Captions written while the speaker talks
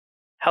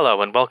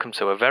Hello and welcome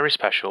to a very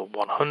special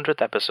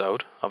 100th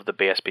episode of the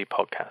BSB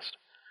podcast.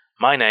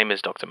 My name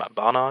is Dr. Matt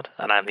Barnard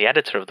and I'm the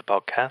editor of the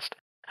podcast,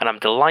 and I'm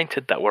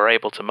delighted that we're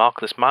able to mark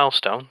this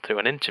milestone through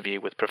an interview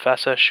with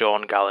Professor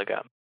Sean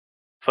Gallagher.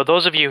 For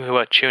those of you who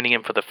are tuning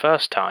in for the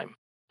first time,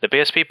 the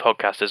BSB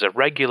podcast is a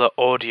regular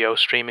audio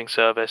streaming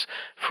service,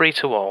 free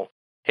to all.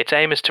 Its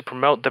aim is to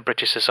promote the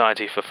British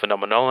Society for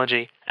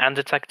Phenomenology and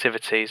its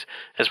activities,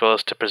 as well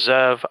as to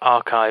preserve,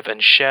 archive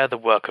and share the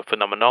work of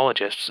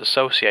phenomenologists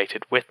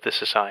associated with the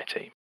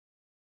Society.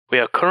 We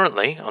are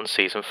currently on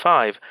Season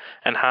 5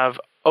 and have,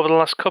 over the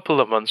last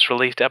couple of months,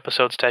 released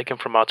episodes taken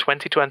from our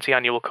 2020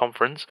 annual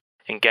conference,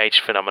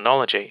 Engaged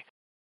Phenomenology.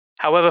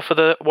 However, for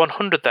the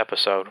 100th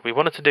episode, we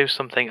wanted to do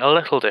something a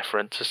little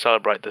different to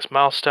celebrate this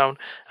milestone,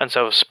 and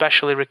so have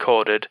specially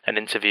recorded an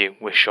interview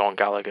with Sean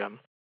Gallagher.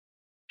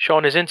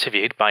 Sean is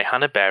interviewed by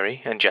Hannah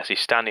Berry and Jesse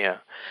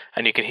Stanier,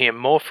 and you can hear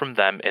more from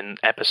them in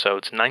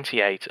episodes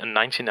 98 and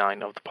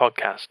 99 of the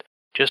podcast,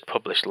 just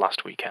published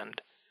last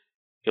weekend.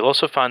 You'll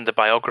also find the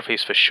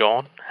biographies for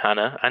Sean,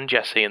 Hannah, and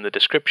Jesse in the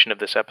description of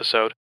this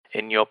episode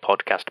in your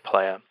podcast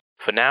player.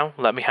 For now,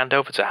 let me hand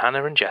over to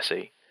Hannah and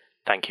Jesse.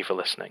 Thank you for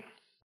listening.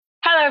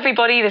 Hello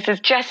everybody, this is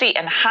Jessie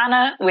and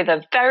Hannah with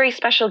a very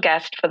special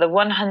guest for the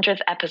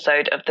 100th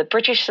episode of the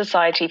British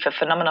Society for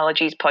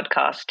Phenomenology's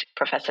podcast,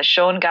 Professor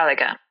Sean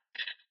Gallagher.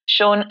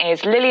 Sean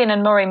is Lillian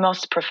and Murray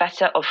Moss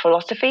Professor of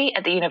Philosophy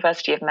at the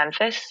University of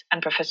Memphis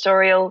and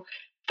Professorial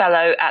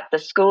Fellow at the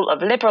School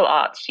of Liberal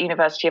Arts,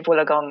 University of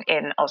Wollongong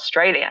in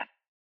Australia.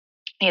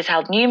 He has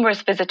held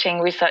numerous visiting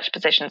research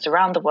positions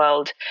around the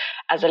world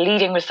as a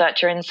leading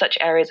researcher in such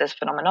areas as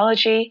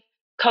phenomenology,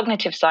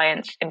 cognitive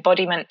science,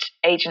 embodiment,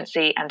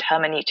 agency, and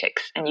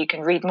hermeneutics, and you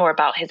can read more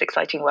about his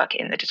exciting work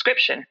in the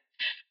description.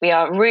 We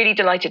are really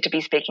delighted to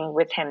be speaking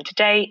with him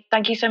today.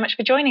 Thank you so much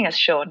for joining us,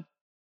 Sean.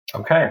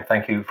 Okay,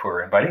 thank you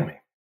for inviting me.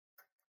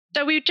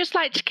 So we would just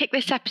like to kick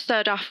this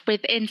episode off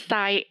with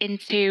insight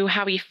into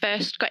how you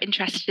first got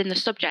interested in the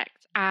subject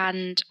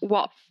and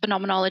what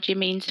phenomenology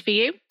means for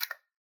you.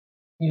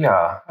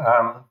 Yeah,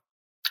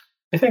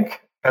 I think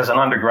as an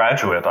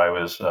undergraduate, I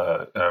was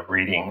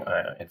reading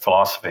in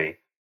philosophy,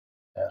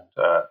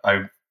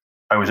 and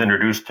I was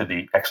introduced to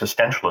the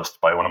existentialists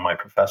by one of my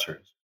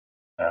professors.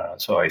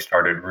 So I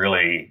started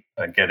really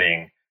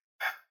getting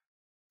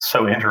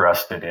so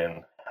interested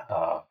in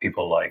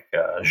people like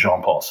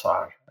Jean-Paul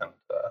Sartre and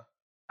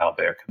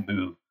Albert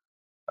Camus.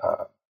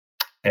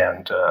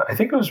 And I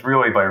think it was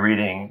really by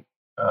reading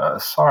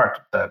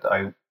Sartre that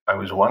I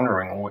was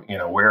wondering,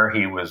 where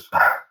he was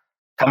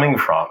coming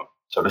from,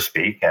 so to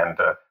speak. And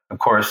of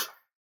course,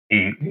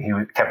 he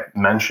kept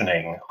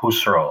mentioning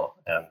Husserl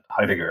and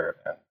Heidegger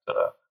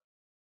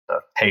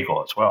and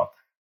Hegel as well.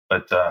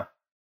 But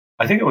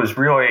I think it was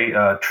really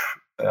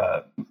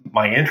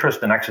my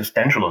interest in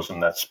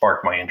existentialism that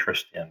sparked my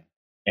interest in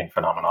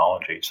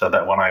phenomenology. So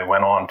that when I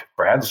went on to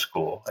grad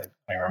school,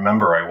 I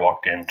remember I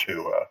walked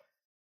into,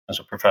 as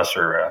a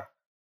professor,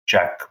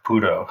 Jack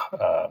Caputo,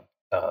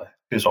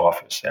 his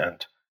office,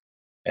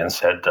 and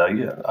said,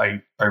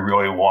 I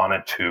really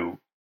wanted to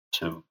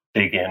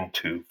dig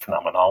into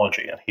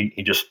phenomenology. And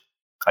he just,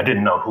 I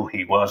didn't know who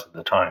he was at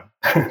the time,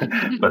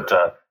 but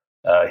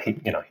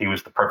he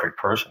was the perfect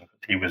person.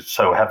 He was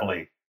so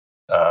heavily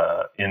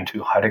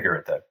into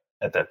Heidegger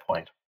at that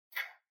point.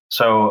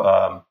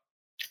 So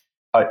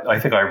I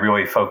think I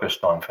really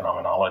focused on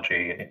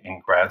phenomenology in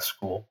grad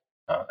school,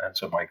 and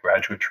so my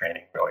graduate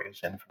training really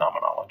is in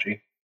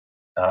phenomenology.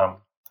 And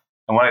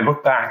when I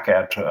look back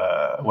at,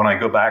 when I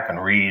go back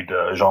and read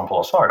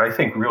Jean-Paul Sartre, I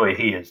think really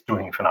he is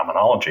doing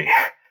phenomenology.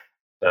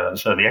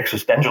 So the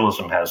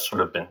existentialism has sort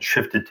of been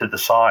shifted to the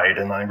side,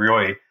 and I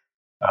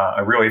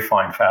really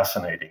find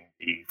fascinating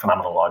the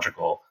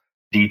phenomenological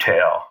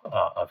detail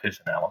of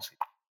his analysis.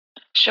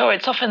 Sure,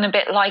 it's often a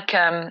bit like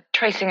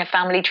tracing a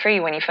family tree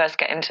when you first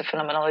get into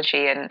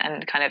phenomenology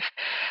and kind of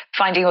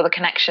finding all the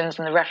connections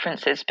and the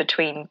references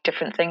between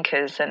different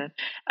thinkers. And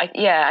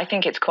I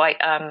think it's quite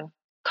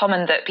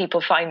common that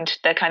people find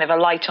they're kind of a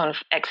light on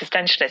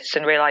existentialists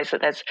and realize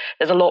that there's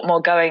a lot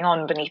more going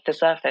on beneath the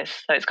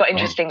surface. So it's quite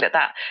interesting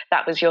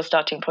that was your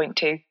starting point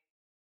too.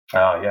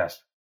 Oh,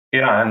 yes.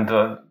 Yeah, and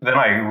then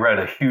I read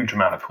a huge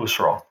amount of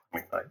Husserl. I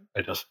mean,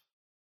 I just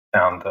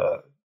found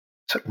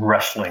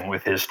wrestling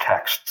with his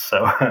texts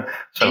so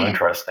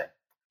interesting.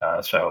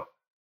 So,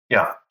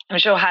 yeah. I'm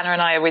sure Hannah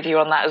and I are with you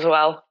on that as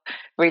well,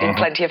 reading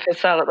plenty of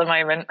Husserl at the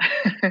moment.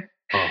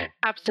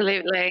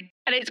 Absolutely.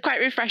 And it's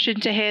quite refreshing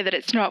to hear that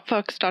it's not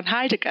focused on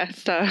Heidegger.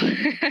 So,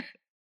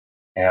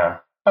 yeah.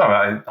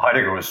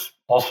 Heidegger was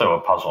also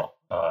a puzzle.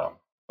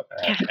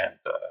 And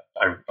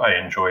I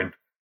enjoyed,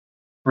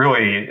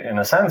 really, in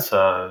a sense,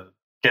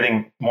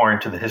 getting more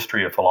into the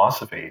history of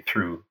philosophy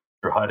through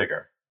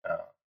Heidegger.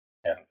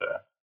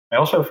 I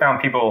also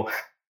found people,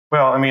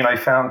 I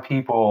found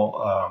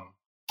people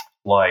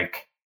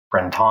like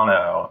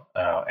Brentano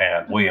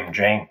and William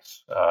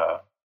James,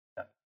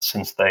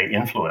 since they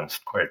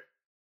influenced quite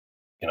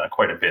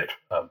a bit,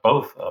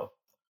 both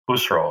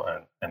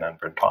Husserl and then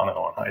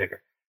Brentano and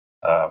Heidegger.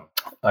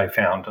 I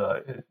found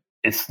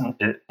it's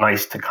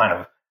nice to kind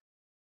of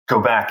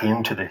go back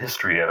into the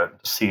history of it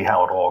to see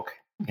how it all,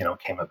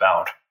 came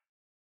about.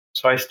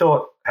 So I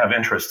still have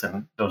interest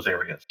in those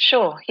areas.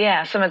 Sure,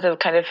 yeah, some of the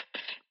kind of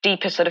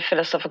deeper sort of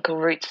philosophical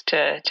roots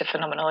to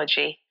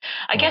phenomenology.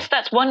 I guess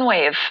that's one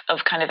way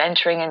of kind of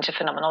entering into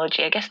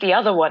phenomenology. I guess the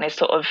other one is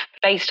sort of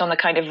based on the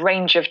kind of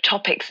range of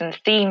topics and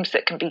themes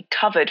that can be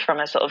covered from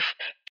a sort of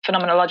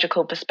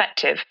phenomenological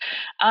perspective.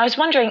 I was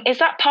wondering, is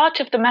that part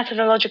of the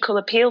methodological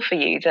appeal for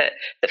you, that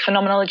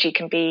phenomenology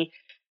can be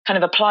kind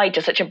of applied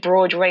to such a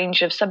broad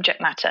range of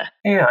subject matter?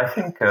 Yeah, I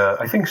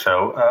think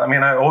so.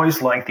 I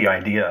always liked the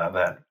idea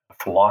that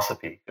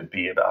philosophy could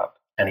be about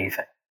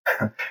anything.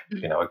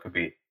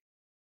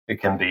 It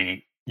can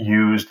be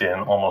used in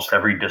almost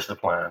every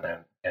discipline,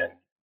 and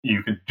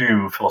you could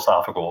do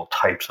philosophical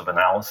types of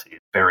analyses,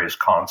 various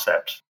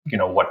concepts,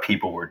 what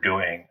people were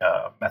doing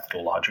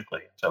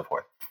methodologically and so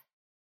forth.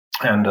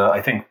 And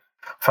I think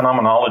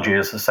phenomenology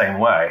is the same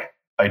way.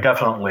 I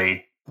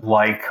definitely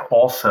like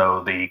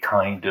also the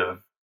kind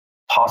of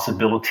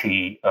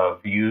possibility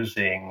of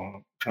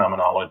using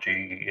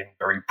phenomenology in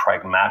very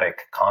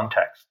pragmatic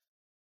contexts.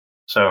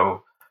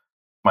 So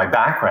my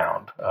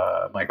background,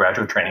 my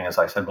graduate training, as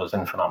I said, was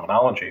in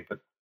phenomenology, but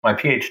my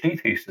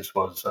PhD thesis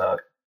was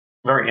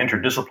very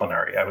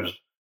interdisciplinary.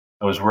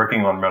 I was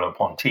working on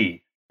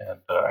Merleau-Ponty, and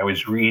I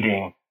was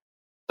reading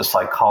the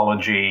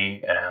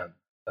psychology and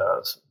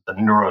the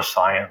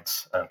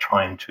neuroscience and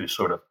trying to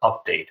sort of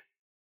update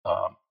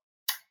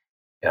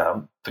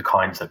the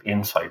kinds of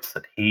insights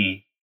that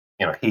he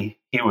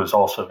was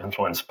also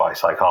influenced by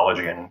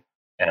psychology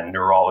and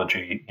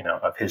neurology,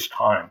 of his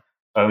time.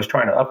 So I was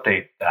trying to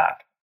update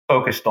that,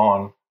 focused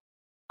on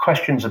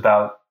questions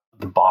about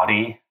the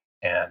body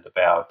and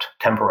about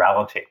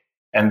temporality.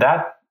 And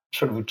that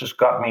sort of just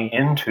got me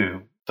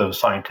into those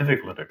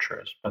scientific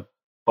literatures. But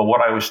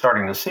what I was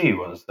starting to see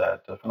was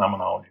that the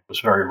phenomenology was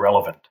very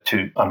relevant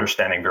to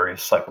understanding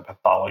various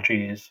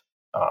psychopathologies.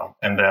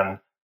 And then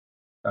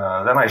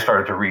I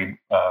started to read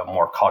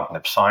more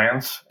cognitive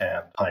science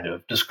and kind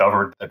of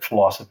discovered that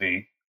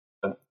philosophy,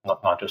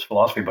 not just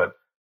philosophy, but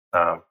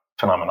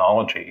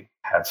phenomenology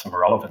had some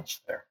relevance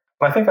there.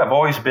 But I think I've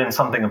always been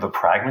something of a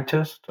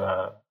pragmatist.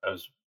 I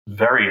was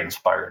very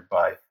inspired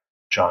by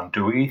John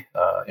Dewey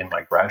in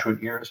my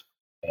graduate years.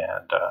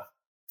 And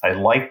I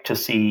like to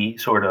see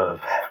sort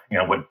of,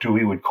 what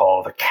Dewey would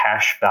call the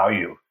cash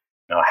value,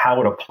 how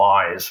it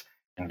applies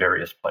in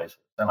various places.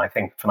 And I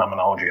think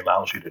phenomenology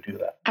allows you to do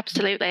that.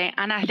 Absolutely.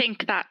 And I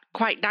think that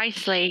quite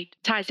nicely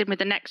ties in with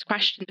the next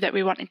question that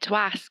we wanted to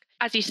ask.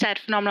 As you said,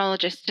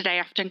 phenomenologists today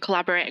often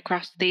collaborate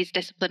across these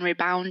disciplinary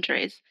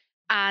boundaries.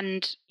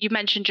 And you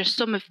mentioned just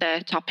some of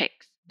the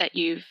topics that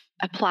you've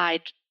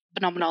applied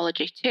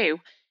phenomenology to.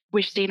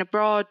 We've seen a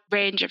broad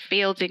range of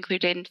fields,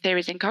 including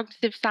theories in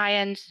cognitive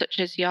science, such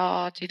as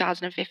your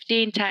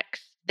 2015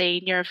 text,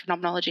 The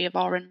Neurophenomenology of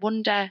Awe and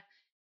Wonder,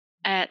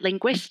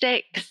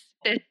 linguistics,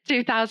 the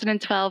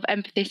 2012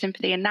 Empathy,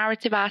 Sympathy and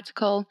Narrative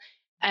article,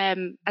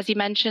 as you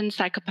mentioned,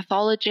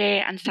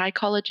 psychopathology and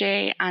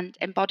psychology and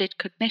embodied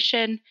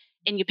cognition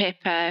in your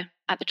paper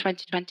at the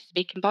 2020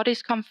 Speaking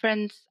Bodies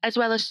Conference, as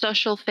well as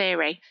social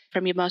theory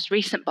from your most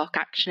recent book,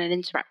 Action and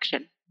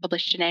Interaction,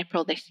 published in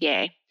April this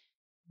year.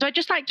 So I'd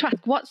just like to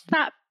ask, what's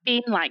that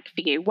been like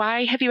for you?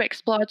 Why have you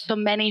explored so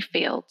many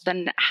fields,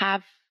 and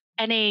have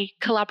any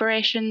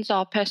collaborations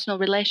or personal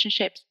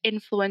relationships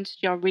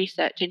influenced your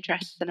research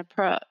interests and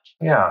approach?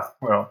 Yeah,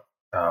 well,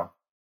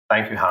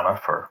 thank you, Hannah,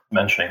 for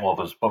mentioning all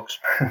those books.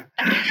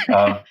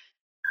 I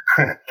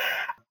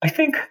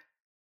think,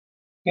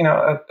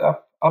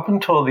 up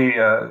until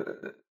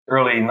the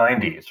early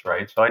 90s,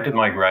 right? So I did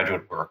my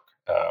graduate work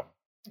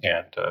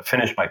and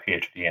finished my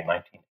PhD in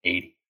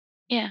 1980.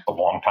 Yeah. A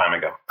long time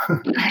ago.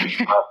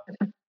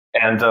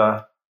 And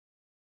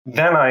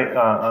then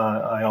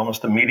I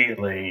almost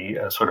immediately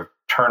sort of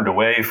turned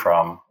away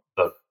from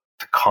the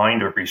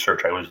kind of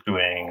research I was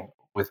doing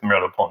with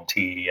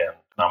Merleau-Ponty and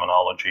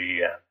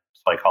phenomenology and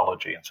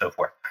psychology and so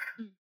forth.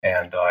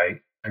 And I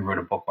wrote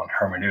a book on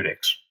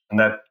hermeneutics. And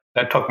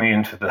that took me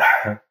into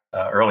the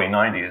early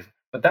 90s.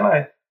 But then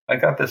I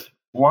got this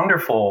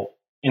wonderful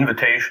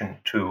invitation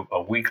to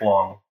a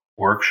week-long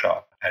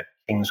workshop at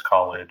King's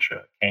College,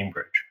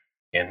 Cambridge,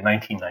 in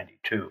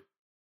 1992.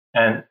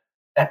 And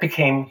that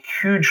became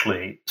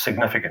hugely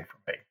significant for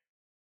me.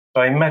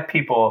 So I met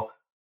people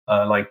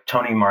like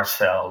Tony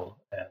Marcel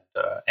and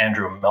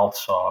Andrew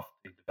Meltzoff,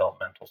 the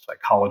developmental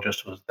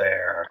psychologist, was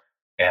there,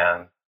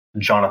 and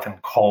Jonathan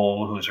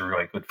Cole, who's a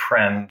really good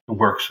friend who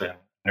works in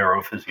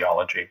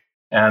neurophysiology.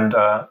 And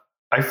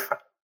I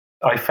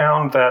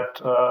found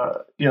that,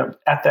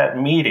 at that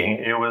meeting,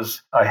 it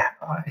was, I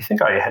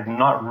think I had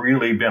not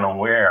really been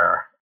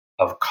aware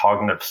of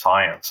cognitive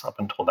science up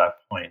until that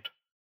point.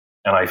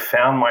 And I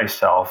found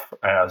myself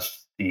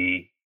as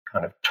the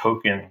kind of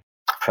token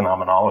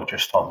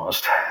phenomenologist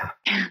almost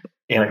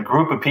in a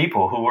group of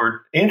people who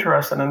were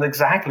interested in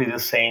exactly the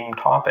same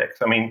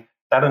topics. I mean,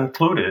 that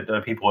included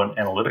people in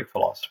analytic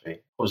philosophy.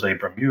 Jose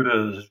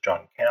Bermudez,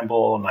 John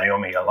Campbell,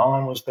 Naomi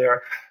Alon was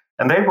there.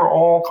 And they were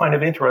all kind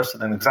of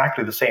interested in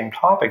exactly the same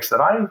topics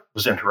that I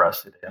was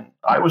interested in.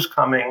 I was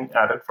coming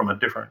at it from a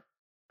different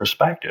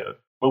perspective,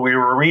 but we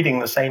were reading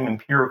the same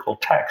empirical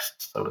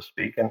texts, so to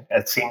speak, and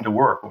it seemed to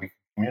work. We could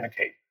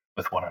communicate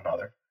with one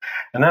another.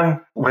 And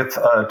then with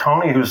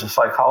Tony, who's a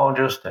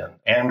psychologist, and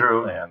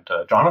Andrew and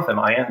Jonathan,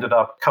 I ended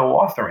up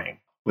co-authoring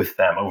with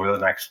them over the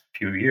next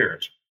few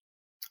years.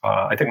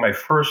 I think my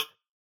first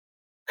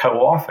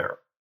co-author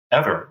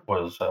ever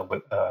was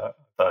with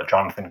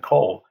Jonathan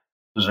Cole,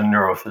 who's a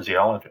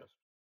neurophysiologist.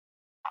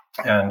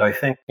 And I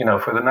think,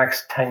 for the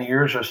next 10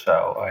 years or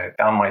so, I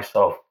found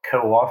myself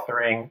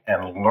co-authoring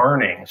and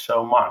learning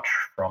so much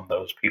from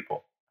those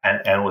people,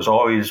 and was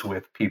always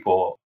with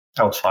people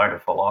outside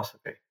of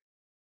philosophy.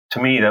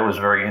 To me, that was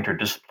very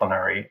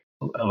interdisciplinary.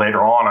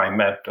 Later on, I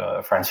met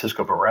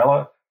Francisco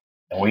Varela,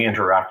 and we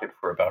interacted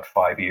for about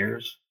 5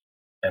 years.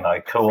 And I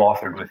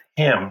co-authored with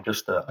him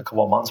just a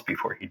couple of months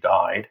before he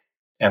died.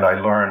 And I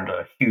learned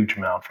a huge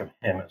amount from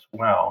him as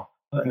well.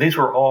 And these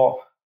were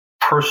all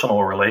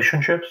personal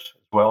relationships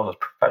as well as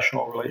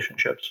professional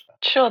relationships.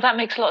 Sure, that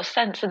makes a lot of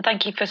sense. And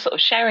thank you for sort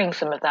of sharing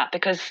some of that,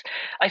 because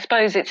I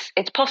suppose it's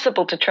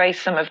possible to trace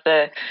some of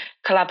the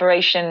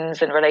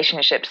collaborations and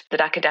relationships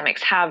that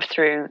academics have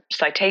through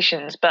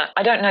citations. But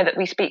I don't know that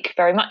we speak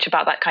very much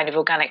about that kind of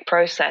organic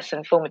process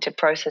and formative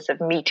process of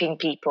meeting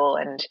people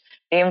and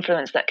the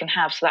influence that can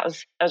have. So that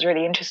was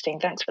really interesting.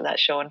 Thanks for that,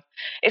 Sean.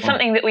 It's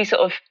something that we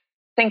sort of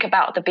think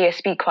about the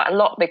BSB quite a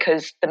lot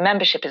because the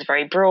membership is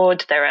very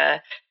broad. There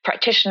are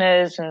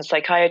practitioners and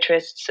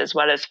psychiatrists as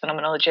well as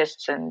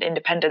phenomenologists and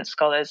independent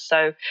scholars.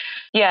 So,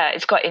 yeah,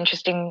 it's quite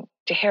interesting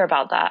to hear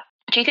about that.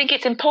 Do you think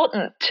it's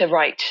important to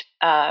write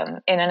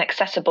in an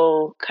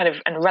accessible kind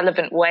of and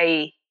relevant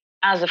way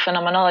as a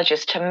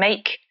phenomenologist to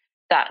make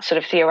that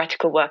sort of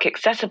theoretical work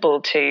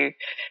accessible to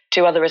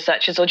other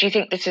researchers, or do you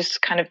think this is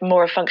kind of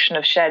more a function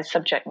of shared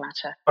subject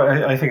matter?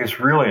 I think it's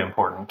really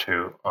important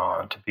to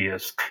be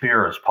as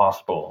clear as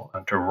possible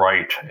and to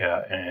write in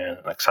an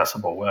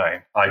accessible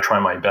way. I try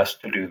my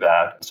best to do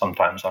that.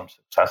 Sometimes I'm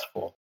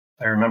successful.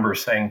 I remember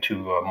saying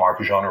to Marc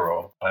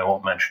Jeanneret, I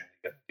won't mention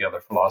the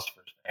other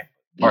philosopher's name.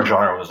 Marc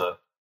Jeanneret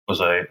was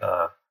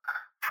a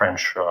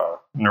French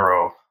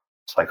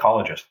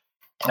neuropsychologist,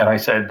 and I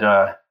said,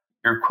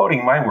 "You're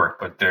quoting my work,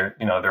 but there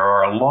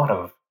are a lot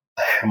of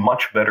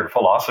much better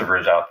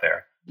philosophers out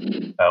there.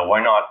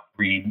 Why not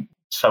read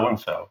so and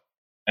so?"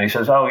 And he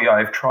says, "Oh yeah,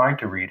 I've tried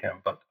to read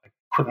him, but I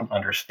couldn't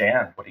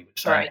understand what he was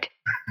saying." Right.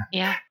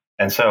 Yeah.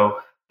 And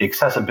so the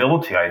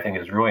accessibility, I think,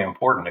 is really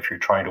important if you're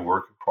trying to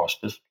work across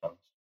disciplines.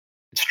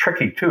 It's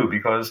tricky too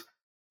because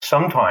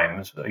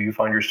sometimes you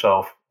find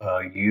yourself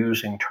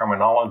using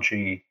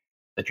terminology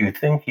that you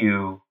think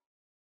you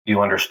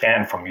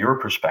understand from your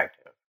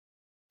perspective,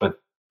 but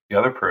the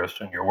other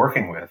person you're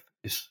working with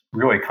is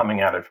really coming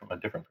at it from a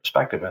different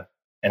perspective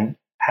and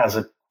has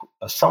a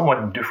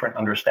somewhat different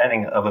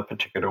understanding of a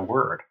particular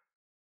word.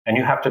 And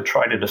you have to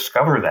try to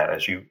discover that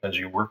as you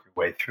work your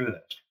way through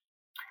this.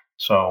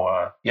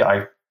 So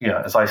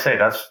as I say,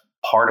 that's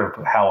part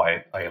of how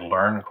I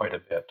learn quite a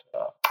bit.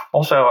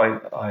 Also,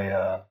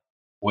 I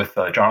with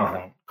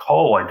Jonathan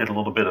Cole, I did a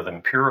little bit of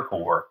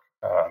empirical work.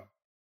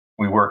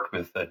 We worked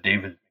with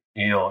David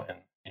McNeil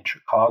in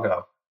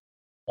Chicago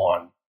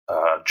on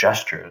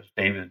gestures.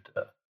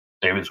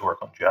 David's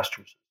work on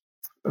gestures.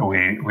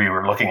 We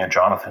were looking at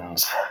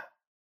Jonathan's,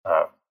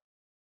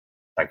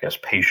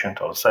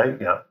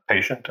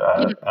 patient.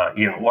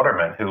 Ian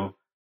Waterman,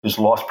 who's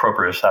lost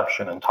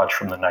proprioception and touch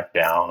from the neck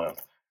down, and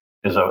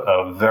is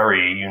a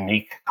very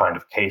unique kind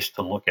of case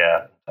to look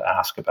at and to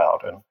ask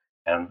about,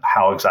 and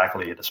how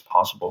exactly it is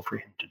possible for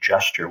him to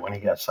gesture when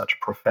he has such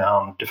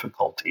profound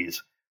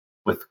difficulties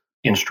with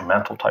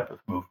instrumental type of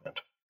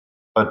movement.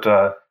 But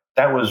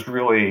that was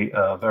really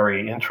a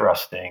very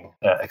interesting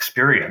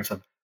experience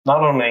of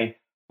not only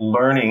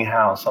learning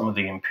how some of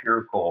the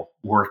empirical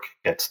work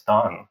gets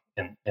done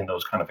in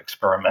those kind of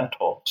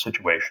experimental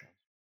situations,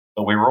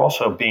 but we were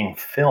also being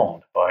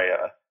filmed by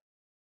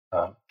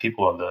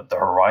people of the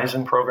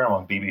Horizon program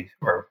on BBC,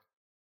 or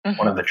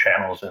one of the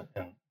channels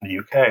in the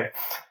UK.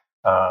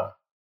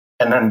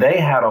 And then they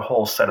had a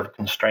whole set of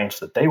constraints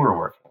that they were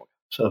working with.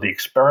 So the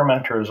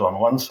experimenters on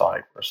one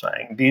side were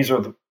saying,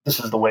 this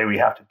is the way we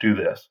have to do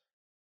this.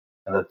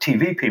 And the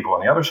TV people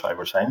on the other side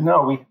were saying,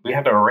 no, we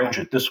have to arrange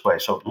it this way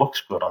so it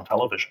looks good on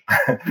television.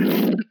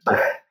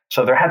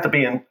 So there had to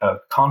be a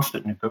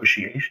constant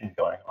negotiation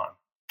going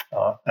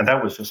on. And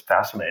that was just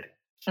fascinating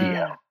to see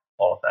how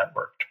all of that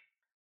worked.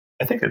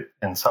 I think it,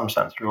 in some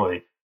sense,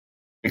 really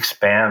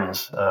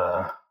expands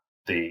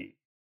the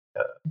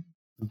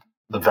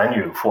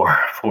venue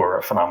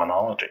for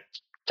phenomenology.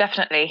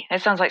 Definitely.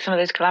 It sounds like some of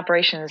those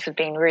collaborations have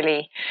been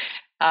really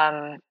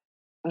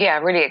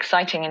really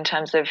exciting in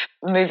terms of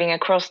moving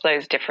across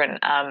those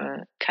different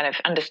kind of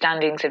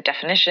understandings of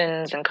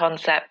definitions and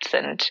concepts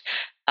and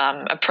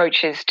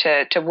approaches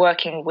to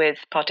working with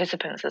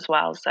participants as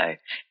well. So,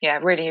 yeah,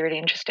 really, really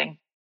interesting.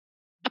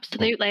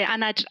 Absolutely.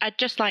 And I'd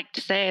just like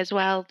to say as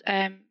well,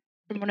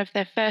 from one of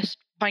the first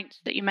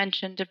points that you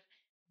mentioned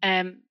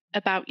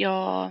about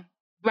your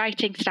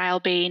writing style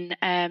being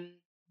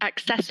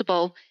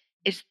accessible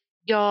is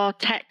your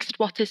text,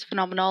 What is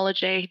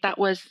Phenomenology? That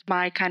was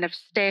my kind of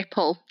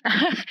staple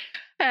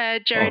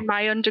during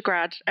my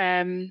undergrad.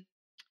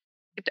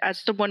 As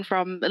someone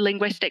from a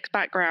linguistics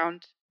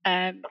background,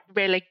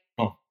 really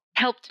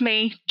helped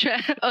me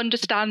to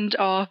understand,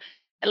 or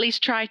at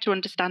least try to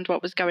understand,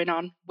 what was going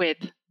on with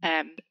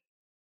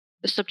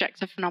the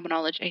subject of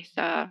phenomenology.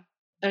 So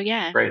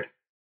yeah. Great.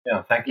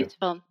 Yeah, thank you.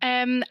 Beautiful.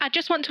 I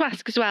just want to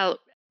ask as well,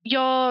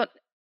 your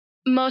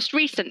most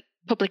recent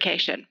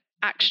publication,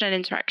 Action and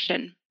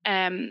Interaction,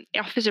 it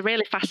offers a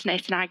really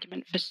fascinating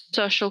argument for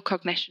social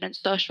cognition and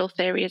social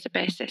theory as a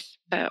basis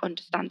for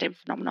understanding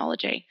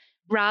phenomenology,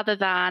 rather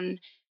than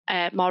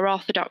more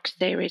orthodox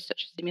theories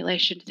such as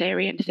simulation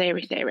theory and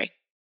theory theory.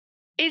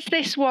 Is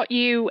this what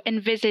you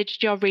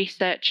envisaged your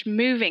research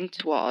moving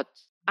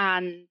towards?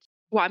 And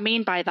what I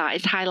mean by that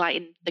is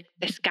highlighting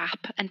this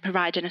gap and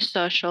providing a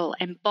social,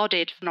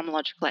 embodied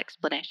phenomenological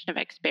explanation of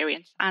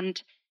experience.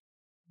 And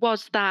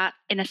was that,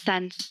 in a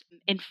sense,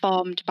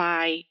 informed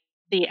by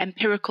the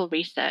empirical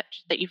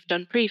research that you've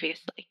done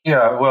previously?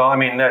 Yeah, well, I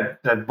mean,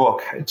 that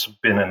book, it's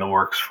been in the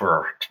works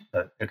for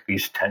at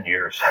least 10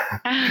 years.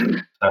 I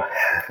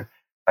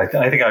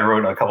think I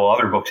wrote a couple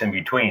other books in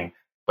between,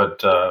 but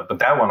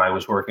that one I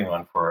was working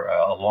on for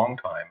a long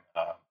time.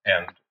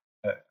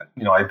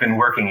 I've been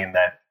working in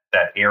that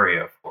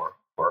area for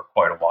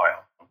quite a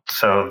while.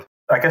 So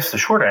I guess the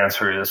short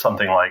answer is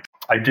something like,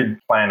 I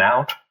did plan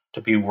out to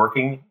be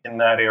working in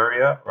that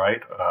area,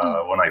 right?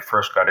 When I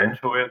first got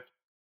into it,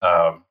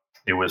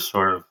 it was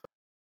sort of,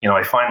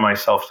 I find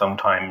myself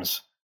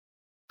sometimes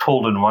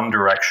pulled in one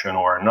direction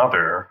or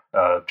another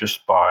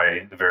just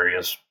by the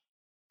various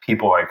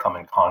people I come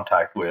in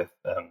contact with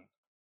and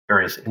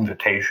various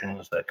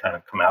invitations that kind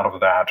of come out of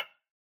that.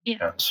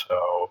 Yeah. And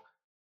so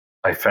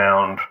I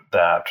found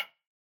that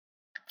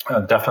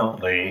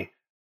definitely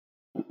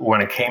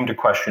when it came to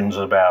questions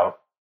about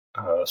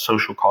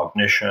social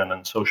cognition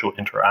and social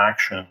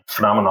interaction,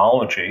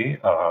 phenomenology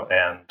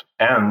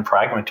and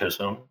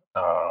pragmatism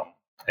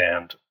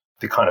and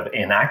the kind of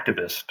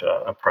inactivist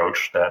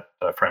approach that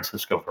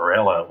Francisco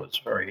Varela was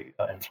very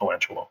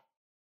influential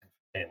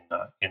in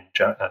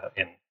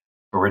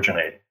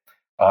originating.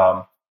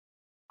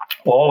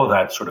 All of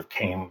that sort of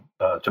came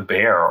to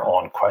bear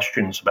on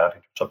questions about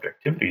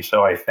intersubjectivity.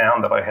 So I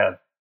found that I had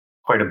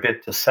quite a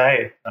bit to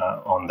say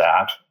on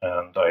that,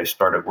 and I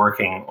started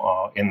working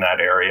in that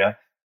area.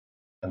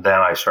 And then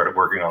I started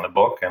working on the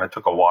book, and it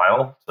took a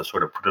while to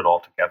sort of put it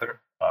all together.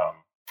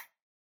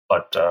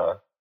 But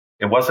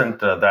it wasn't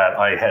that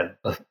I had,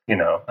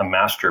 a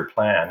master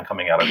plan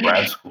coming out of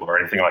grad school or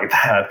anything like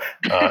that.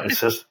 It's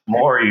just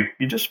more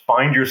you just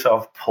find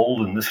yourself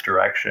pulled in this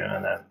direction,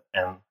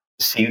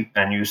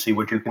 and you see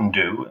what you can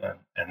do,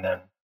 and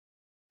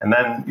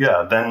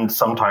then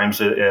sometimes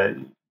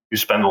you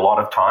spend a lot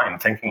of time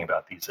thinking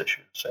about these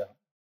issues,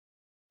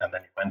 and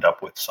then you end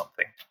up with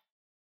something.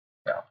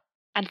 Yeah.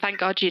 And thank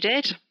God you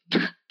did.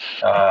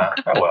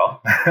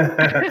 Well,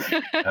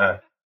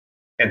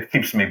 it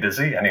keeps me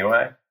busy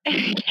anyway,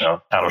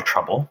 out of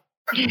trouble.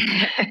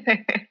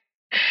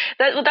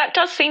 That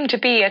does seem to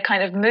be a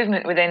kind of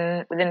movement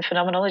within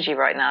phenomenology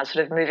right now,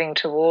 sort of moving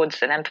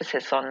towards an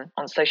emphasis on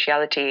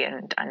sociality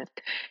and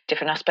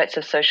different aspects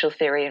of social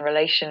theory in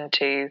relation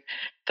to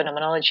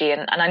phenomenology.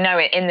 And I know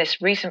in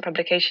this recent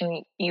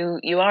publication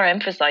you are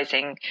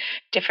emphasizing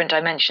different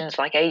dimensions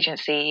like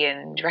agency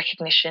and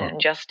recognition and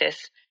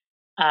justice.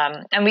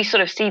 And we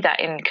sort of see that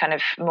in kind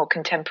of more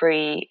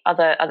contemporary,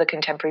 other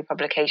contemporary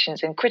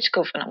publications in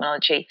critical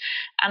phenomenology.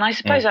 And I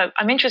suppose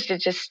I'm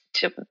interested just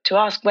to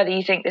ask whether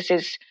you think this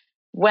is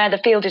where the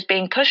field is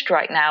being pushed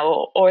right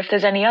now, or if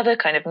there's any other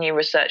kind of new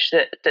research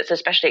that's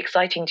especially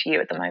exciting to you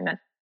at the moment.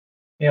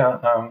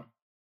 Yeah,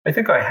 I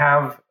think I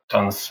have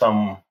done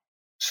some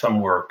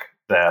work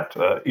that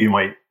you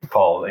might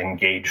call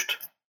engaged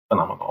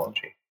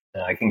phenomenology.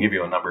 And I can give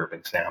you a number of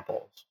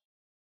examples.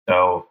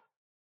 So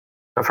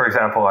for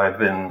example, I've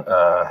been,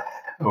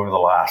 over the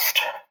last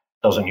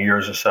dozen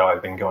years or so,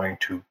 I've been going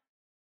to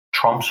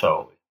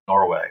Tromsø,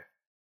 Norway,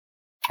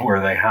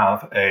 where they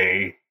have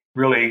a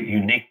really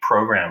unique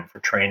program for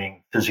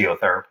training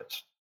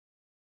physiotherapists.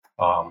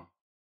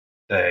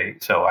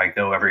 So I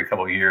go every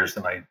couple of years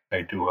and I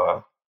do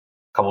a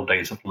couple of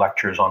days of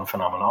lectures on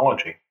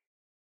phenomenology,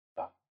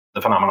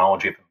 the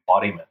phenomenology of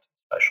embodiment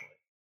especially.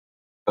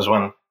 Because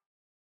when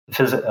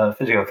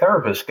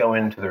physiotherapists go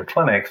into their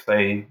clinics,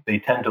 they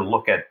tend to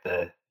look at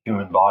the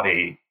human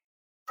body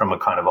from a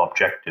kind of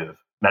objective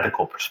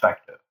medical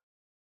perspective.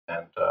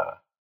 And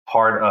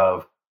part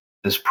of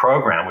this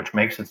program, which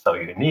makes it so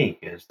unique,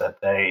 is that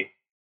they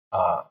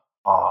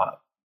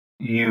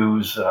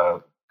use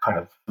kind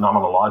of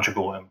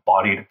phenomenological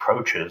embodied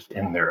approaches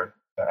in their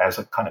as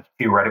a kind of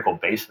theoretical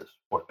basis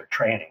for their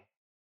training.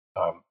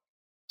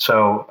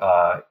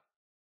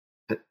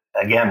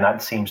 Again,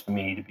 that seems to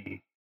me to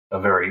be a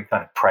very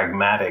kind of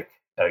pragmatic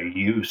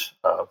use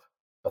of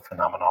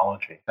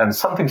phenomenology. And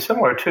something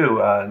similar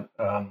too,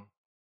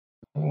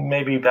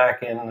 maybe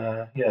back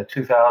in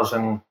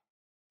 2000,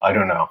 I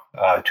don't know,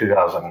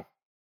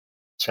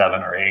 2006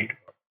 7 or 8,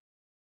 or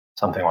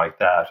something like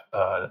that.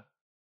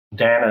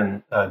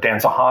 Dan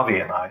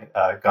Zahavi and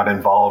I got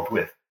involved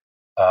with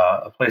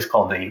a place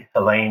called the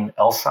Helene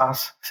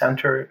Elsass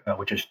Center,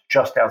 which is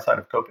just outside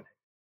of Copenhagen,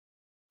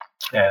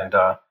 and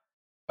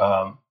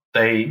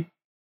they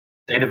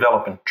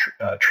develop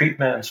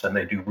treatments and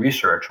they do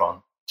research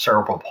on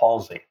cerebral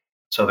palsy.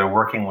 So they're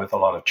working with a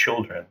lot of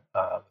children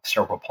with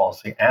cerebral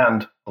palsy,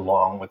 and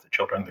along with the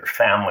children, their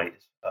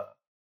families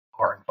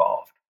are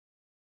involved.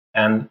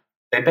 And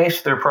they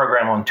base their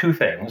program on two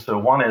things. So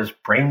one is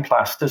brain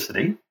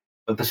plasticity,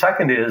 but the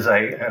second is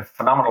a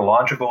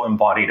phenomenological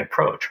embodied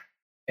approach.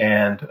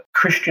 And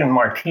Christian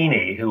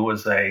Martini, who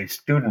was a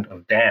student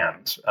of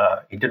Dan's,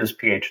 he did his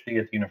PhD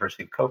at the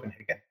University of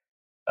Copenhagen,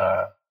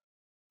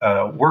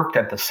 worked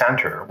at the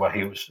center while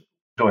he was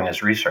doing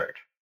his research.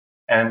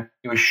 And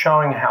he was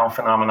showing how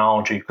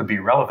phenomenology could be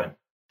relevant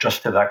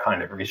just to that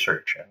kind of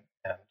research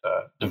and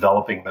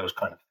developing those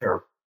kind of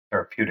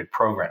therapeutic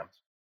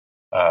programs.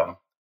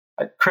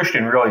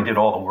 Christian really did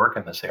all the work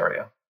in this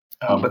area.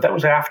 But that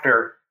was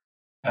after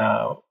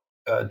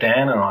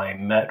Dan and I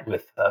met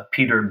with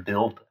Peter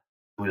Bilde,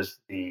 who is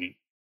the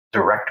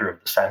director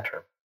of the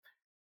center.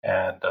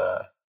 And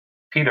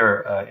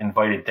Peter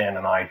invited Dan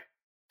and I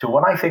to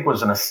what I think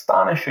was an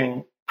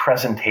astonishing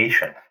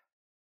presentation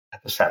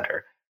at the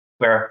center,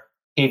 where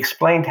he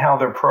explained how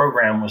their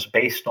program was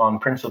based on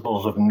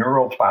principles of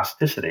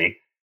neuroplasticity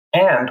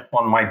and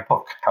on my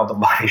book, How the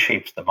Body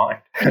Shapes the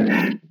Mind.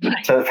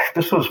 So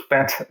this was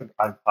fantastic.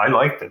 I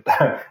liked it,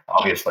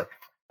 obviously.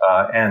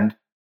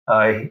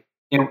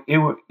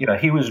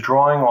 He was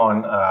drawing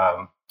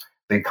on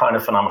the kind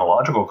of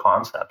phenomenological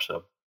concepts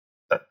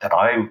that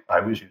I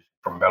was using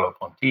from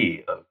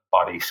Merleau-Ponty, of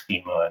body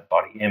schema and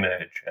body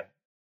image and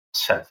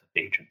sense of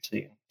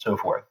agency and so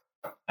forth.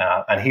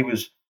 And he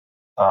was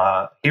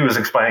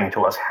explaining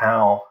to us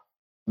how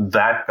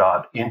that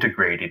got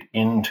integrated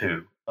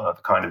into the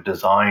kind of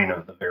design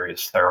of the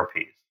various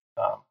therapies.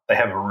 They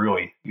have a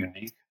really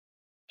unique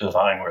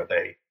design where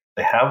they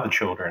have the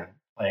children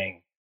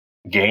playing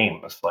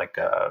games, like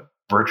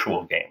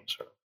virtual games,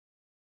 or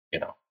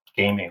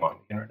gaming on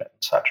the internet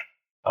and such,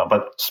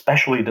 but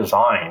specially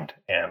designed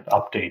and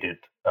updated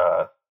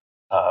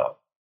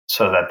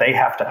so that they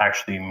have to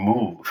actually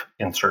move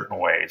in certain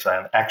ways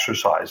and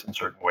exercise in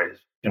certain ways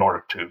in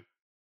order to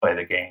play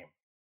the game.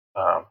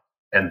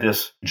 And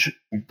this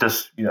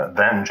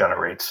then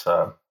generates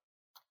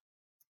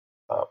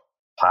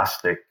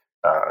plastic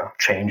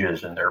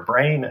changes in their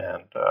brain,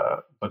 and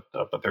but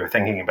they're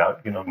thinking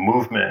about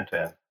movement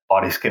and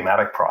body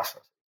schematic process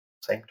at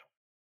the same time.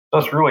 So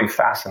it's really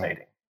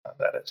fascinating.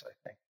 That is, I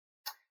think.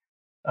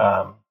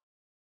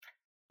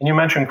 And you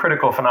mentioned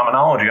critical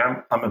phenomenology.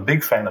 I'm a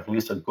big fan of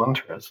Lisa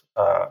Gunter's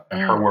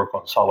and her work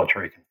on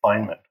solitary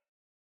confinement.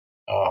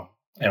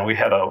 And we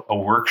had a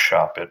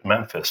workshop at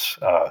Memphis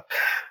a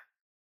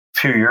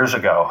few years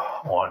ago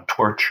on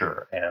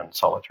torture and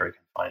solitary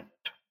confinement.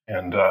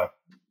 And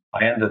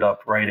I ended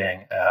up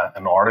writing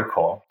an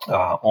article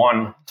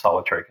on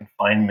solitary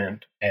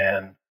confinement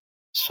and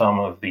some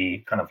of the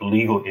kind of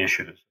legal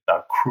issues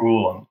about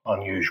cruel and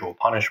unusual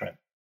punishment.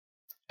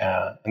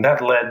 And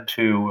that led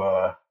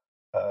to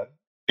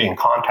being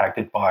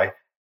contacted by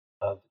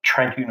the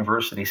Trent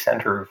University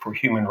Center for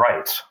Human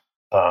Rights,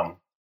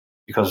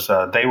 because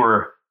they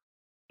were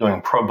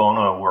doing pro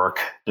bono work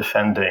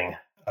defending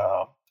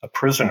a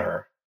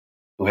prisoner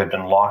who had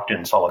been locked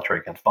in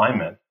solitary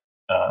confinement.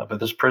 But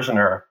this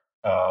prisoner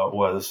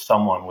was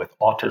someone with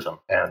autism,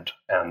 and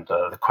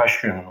the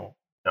question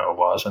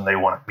was, and they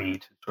wanted me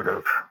to sort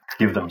of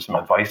give them some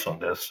advice on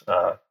this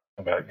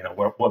about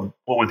what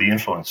would the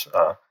influence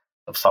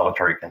of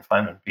solitary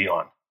confinement be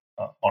on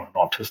an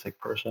autistic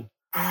person.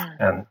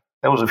 And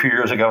that was a few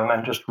years ago, and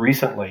then just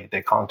recently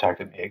they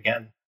contacted me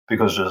again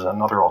because there's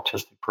another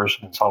autistic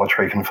person in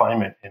solitary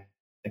confinement in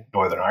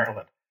Northern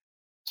Ireland.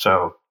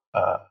 So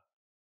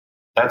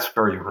that's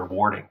very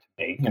rewarding to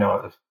me.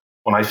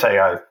 When I say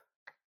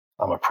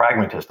I'm a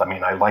pragmatist, I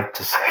mean I like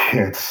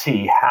to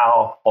see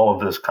how all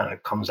of this kind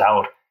of comes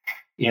out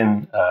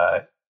in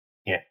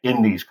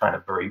these kind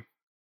of very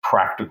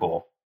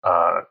practical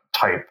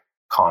type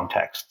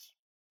contexts.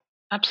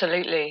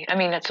 Absolutely. I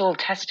mean, it's all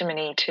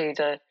testimony to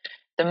the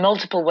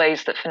multiple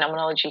ways that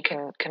phenomenology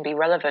can be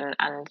relevant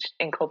and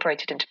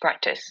incorporated into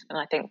practice. And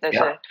I think there's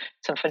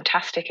some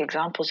fantastic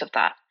examples of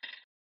that.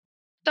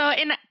 So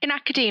in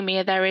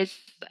academia, there is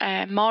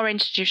more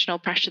institutional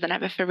pressure than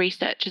ever for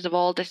researchers of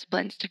all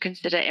disciplines to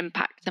consider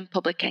impacts and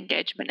public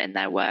engagement in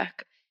their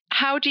work.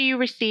 How do you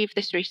receive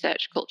this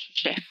research culture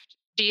shift?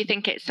 Do you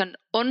think it's an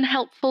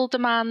unhelpful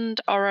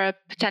demand or a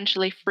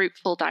potentially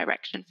fruitful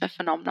direction for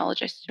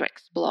phenomenologists to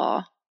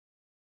explore?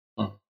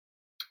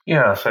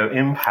 Yeah, so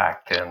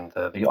impact and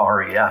the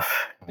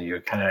REF in the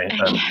UK,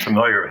 I'm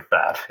familiar with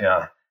that,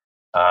 yeah.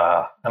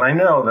 And I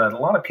know that a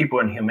lot of people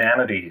in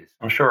humanities,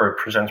 I'm sure it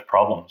presents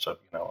problems of,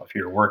 if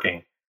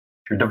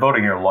you're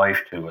devoting your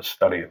life to a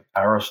study of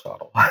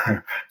Aristotle,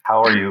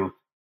 how are you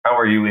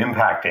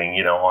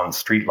impacting, on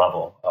street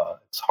level?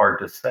 It's hard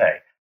to say,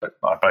 but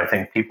I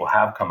think people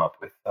have come up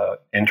with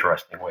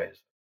interesting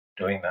ways of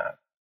doing that.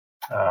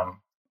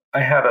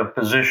 I had a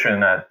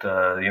position at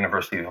the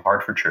University of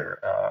Hertfordshire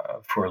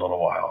for a little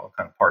while,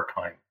 kind of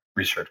part-time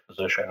research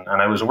position,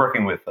 and I was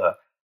working with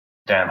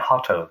Dan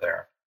Hutto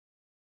there,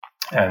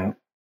 and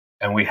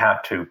we had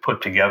to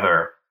put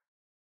together,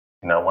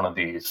 one of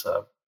these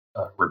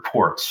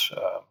reports,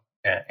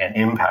 and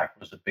impact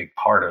was a big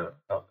part of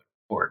the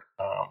report,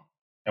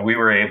 and we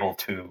were able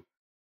to,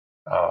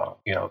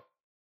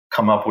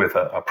 come up with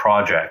a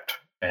project,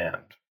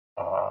 and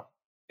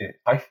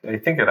I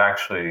think it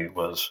actually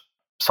was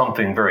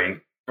something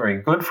very,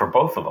 very good for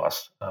both of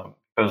us,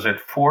 because it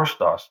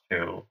forced us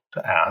to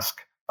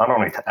ask, not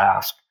only to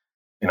ask,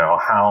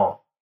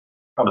 how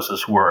does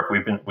this work?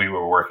 We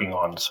were working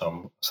on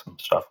some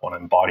stuff on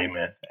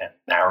embodiment and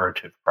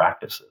narrative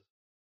practices,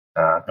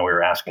 and we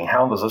were asking,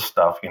 how does this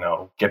stuff,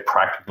 get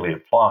practically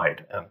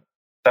applied? And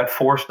that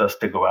forced us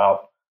to go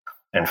out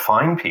and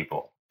find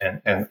people,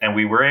 and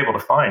we were able to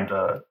find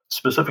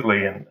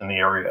specifically in the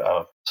area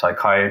of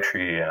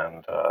psychiatry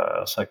and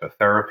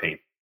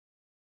psychotherapy.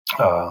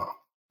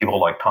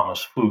 People like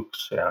Thomas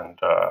Fuchs and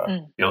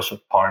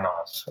Joseph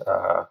Parnas,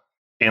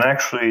 and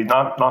actually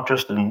not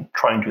just in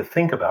trying to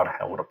think about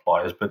how it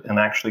applies, but in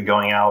actually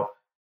going out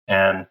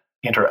and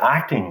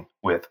interacting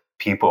with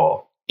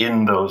people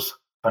in those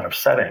kind of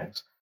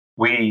settings.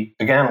 We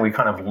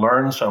kind of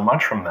learn so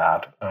much from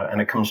that, and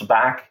it comes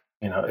back,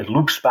 it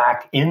loops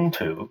back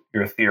into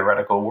your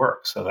theoretical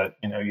work, so that,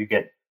 you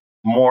get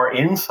more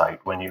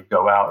insight when you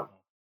go out and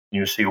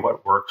you see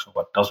what works and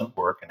what doesn't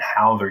work and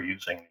how they're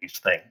using these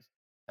things.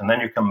 And then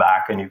you come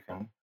back and you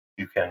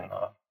can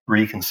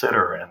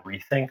reconsider and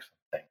rethink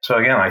something. So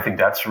again, I think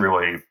that's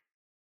really,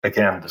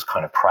 again, this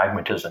kind of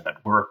pragmatism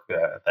at work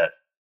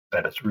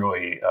that is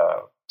really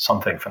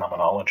something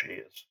phenomenology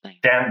is.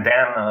 Dan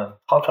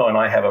Hutto and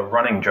I have a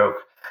running joke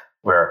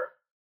where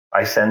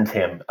I send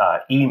him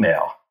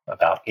email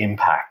about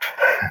impact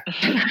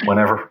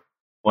whenever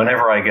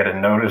I get a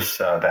notice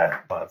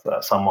that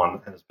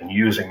someone has been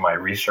using my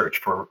research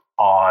for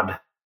odd,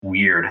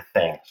 weird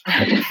things.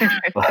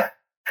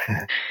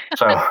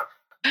 So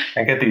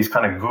I get these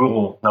kind of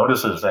Google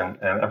notices, and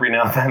every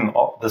now and then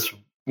all this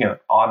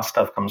odd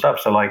stuff comes up.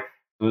 So like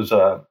it was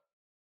a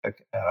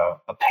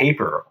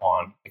paper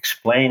on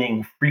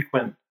explaining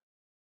frequent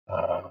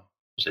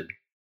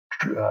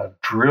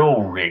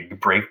drill rig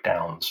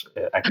breakdowns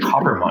at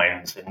copper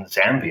mines in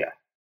Zambia.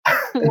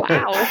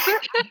 Wow.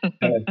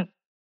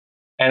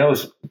 And it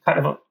was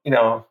kind of,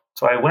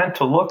 so I went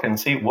to look and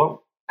see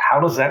how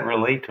does that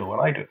relate to what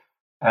I do?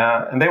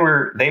 And they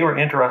were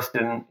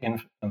interested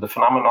in the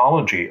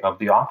phenomenology of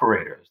the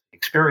operators, the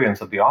experience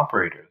of the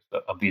operators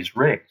of these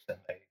rigs, and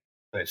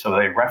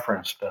they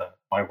referenced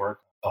my work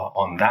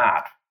on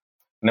that.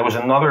 And there was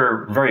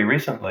another very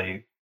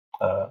recently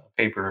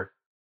paper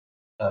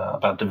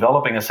about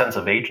developing a sense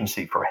of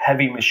agency for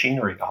heavy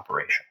machinery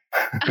operation.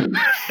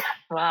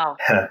 Wow!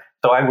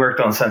 So I worked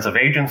on sense of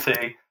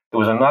agency. There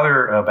was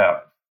another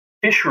about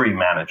fishery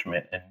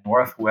management in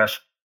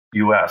Northwest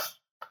U.S.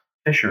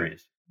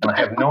 fisheries. And I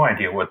have no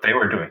idea what they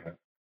were doing.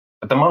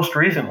 But the most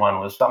recent one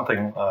was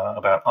something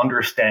about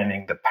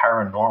understanding the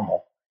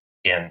paranormal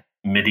in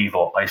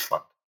medieval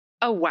Iceland.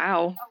 Oh,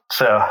 wow.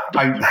 So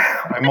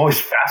I'm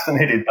always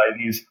fascinated by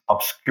these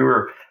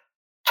obscure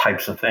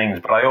types of things.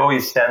 But I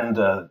always send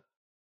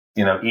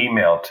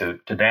email to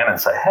Dan and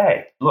say,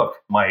 hey, look,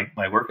 my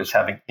work is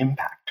having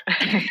impact.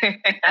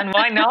 And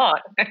why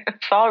not?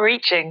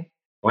 Far-reaching.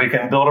 We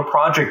can build a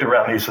project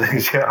around these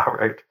things. Yeah,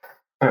 right.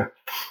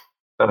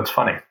 So it's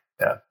funny.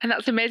 Yeah. And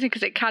that's amazing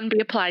because it can be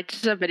applied to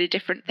so many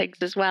different things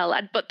as well.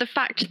 But the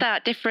fact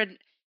that different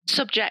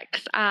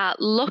subjects are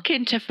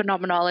looking to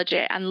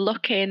phenomenology and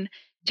looking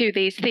to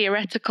these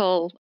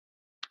theoretical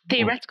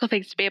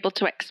things to be able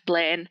to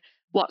explain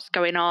what's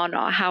going on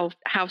or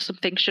how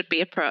something should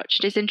be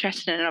approached is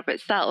interesting in and of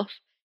itself.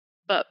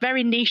 But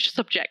very niche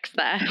subjects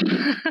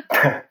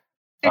there.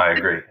 I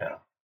agree,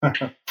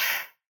 yeah.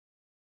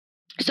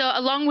 So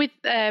along with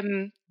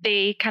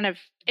the kind of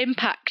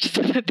impact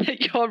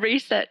that your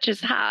research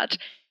has had,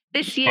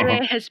 this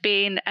year has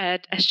been a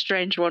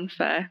strange one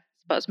for, I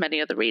suppose,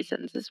 many other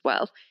reasons as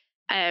well,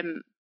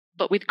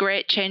 but with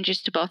great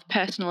changes to both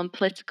personal and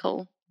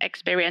political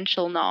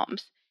experiential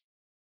norms.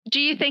 Do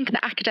you think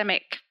that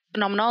academic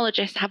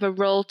phenomenologists have a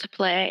role to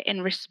play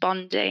in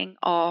responding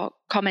or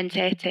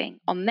commentating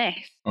on this?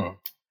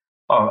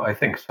 Oh, I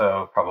think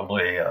so,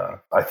 probably.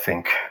 I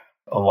think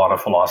a lot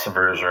of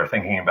philosophers are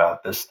thinking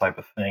about this type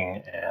of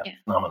thing, and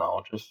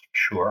phenomenologists,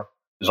 sure.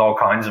 There's all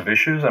kinds of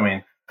issues. I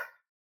mean,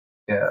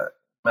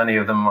 many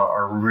of them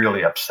are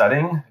really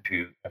upsetting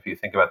if you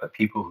think about the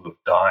people who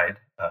have died,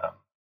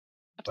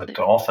 but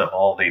also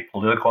all the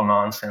political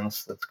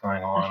nonsense that's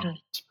going on,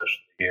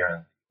 especially here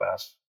in the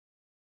U.S.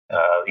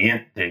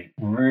 The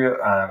real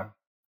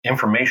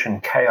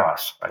information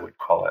chaos, I would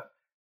call it,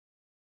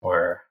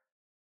 where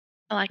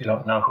you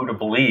don't know who to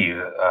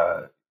believe.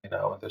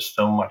 There's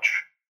so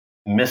much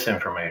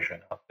misinformation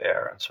out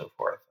there and so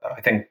forth. I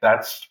think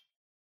there's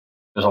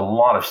a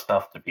lot of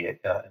stuff to be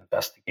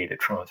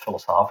investigated from a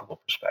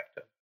philosophical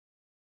perspective.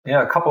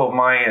 a couple of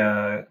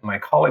my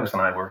colleagues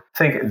and I were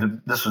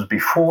thinking. This was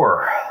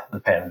before the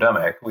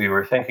pandemic. We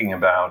were thinking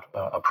about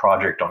a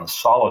project on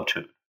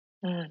solitude,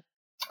 and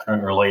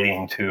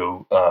relating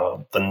to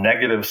the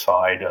negative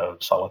side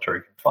of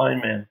solitary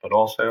confinement, but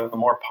also the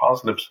more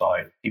positive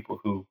side of people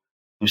who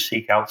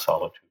seek out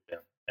solitude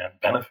and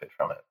benefit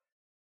from it.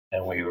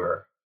 And we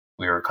were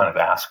kind of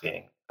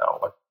asking,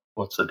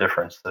 what's the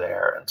difference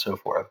there, and so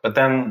forth. But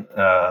then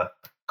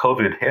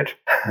COVID hit,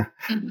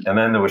 and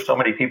then there were so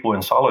many people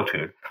in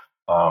solitude.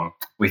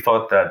 We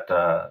thought that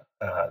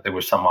there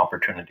was some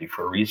opportunity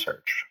for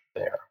research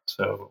there.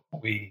 So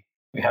we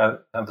had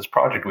this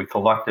project. We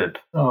collected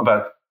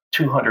about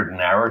 200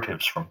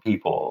 narratives from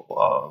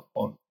people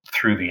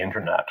through the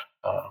internet,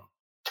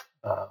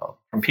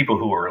 from people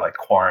who were like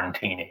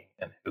quarantining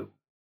and who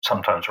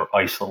sometimes were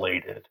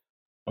isolated.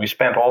 We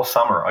spent all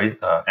summer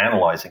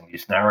analyzing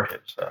these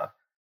narratives.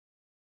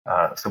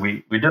 So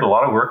we did a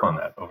lot of work on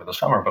that over the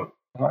summer, but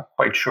I'm not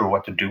quite sure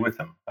what to do with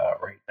them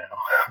right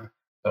now.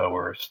 So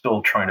we're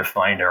still trying to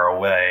find our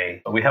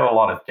way, but we have a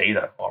lot of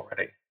data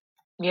already.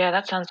 Yeah,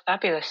 that sounds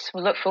fabulous.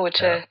 We'll look forward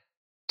to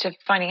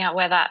finding out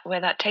where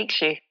that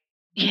takes you.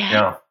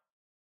 Yeah.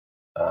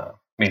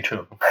 Me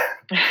too.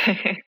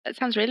 That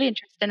sounds really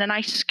interesting. A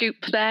nice scoop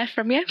there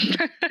from you.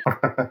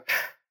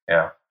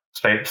 Yeah.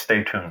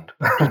 Stay tuned.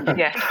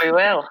 Yes, we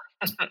will.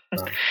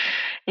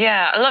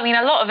 Yeah, I mean,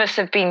 a lot of us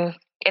have been,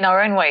 in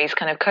our own ways,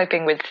 kind of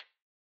coping with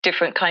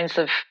different kinds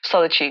of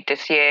solitude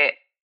this year,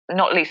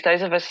 not least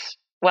those of us,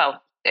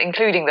 well,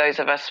 including those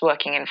of us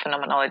working in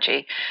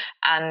phenomenology.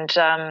 And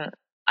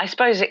I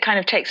suppose it kind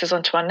of takes us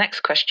on to our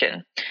next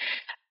question.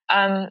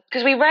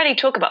 Because we rarely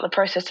talk about the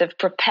process of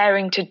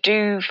preparing to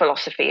do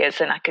philosophy as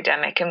an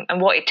academic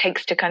and what it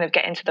takes to kind of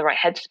get into the right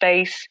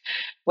headspace,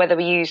 whether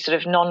we use sort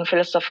of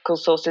non-philosophical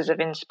sources of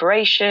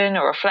inspiration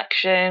or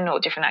reflection or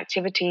different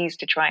activities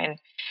to try and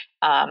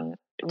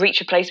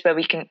reach a place where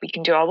we can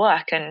do our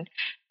work. And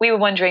we were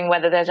wondering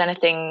whether there's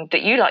anything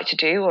that you like to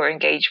do or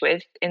engage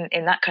with in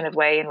that kind of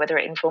way, and whether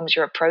it informs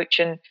your approach,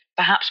 and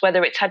perhaps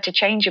whether it's had to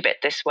change a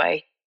bit this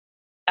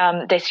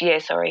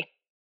year. Sorry.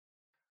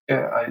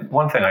 Yeah,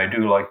 one thing I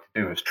do like to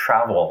do is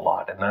travel a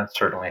lot, and that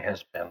certainly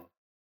has been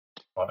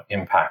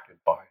impacted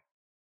by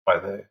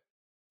the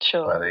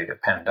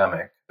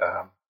pandemic.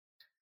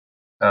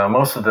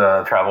 Most of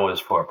the travel is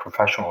for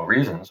professional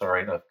reasons, all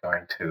right, of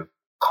going to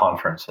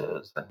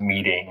conferences and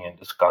meeting and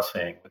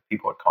discussing with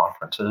people at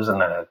conferences and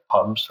then at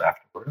pubs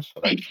afterwards. So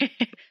that's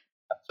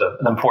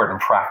an important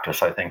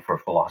practice, I think, for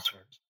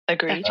philosophers.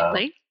 Agreed.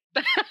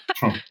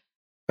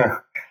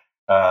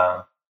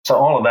 So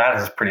all of that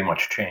has pretty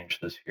much changed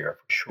this year,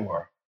 for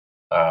sure.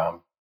 I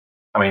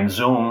mean,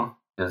 Zoom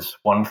is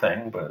one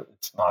thing, but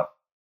it's not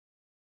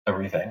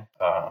everything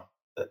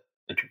that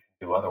you can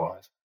do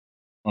otherwise.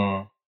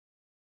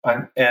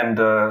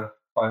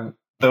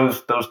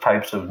 Those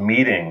types of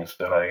meetings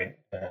that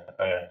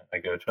I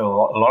go to,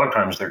 a lot of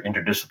times they're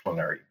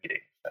interdisciplinary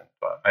meetings, and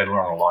I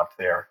learn a lot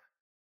there.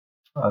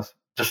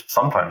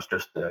 Sometimes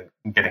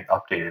getting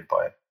updated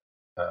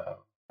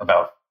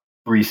about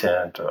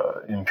recent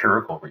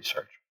empirical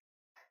research.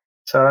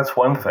 So that's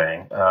one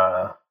thing.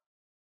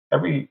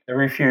 Every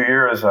few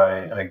years,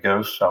 I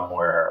go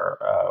somewhere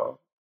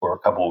for a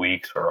couple of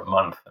weeks or a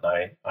month,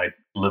 and I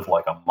live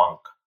like a monk.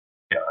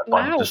 Yeah, wow.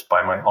 I'm just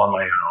on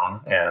my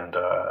own, and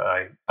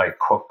I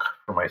cook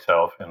for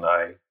myself, and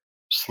I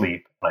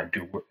sleep, and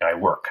I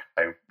work.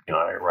 I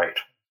write,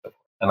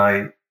 and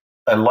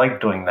I like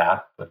doing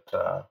that, but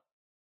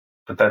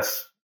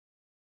that's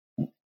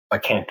I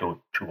can't do it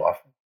too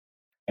often.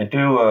 I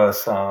do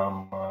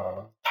some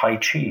Tai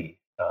Chi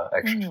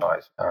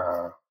exercise,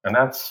 and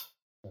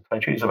Tai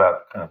Chi is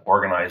about kind of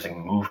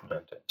organizing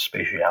movement and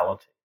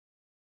spatiality.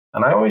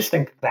 And I always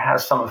think that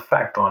has some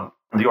effect on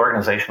the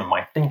organization of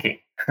my thinking,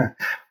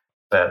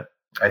 that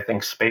I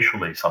think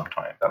spatially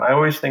sometimes. And I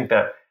always think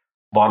that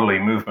bodily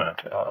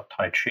movement,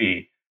 Tai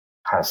Chi,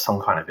 has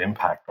some kind of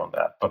impact on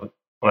that. But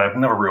I've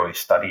never really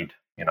studied,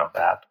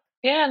 that.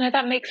 Yeah, no,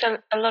 that makes a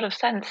lot of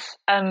sense.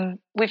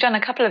 We've done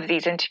a couple of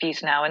these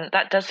interviews now, and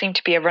that does seem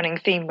to be a running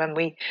theme when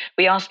we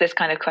ask this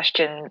kind of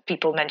question.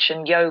 People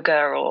mention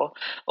yoga or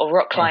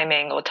rock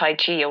climbing or Tai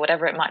Chi or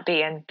whatever it might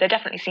be, and there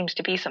definitely seems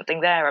to be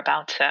something there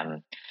about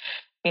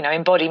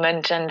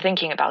embodiment and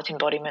thinking about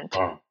embodiment.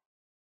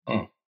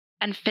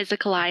 And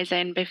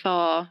physicalizing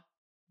before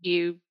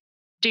you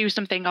do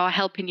something, or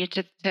helping you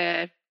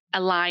to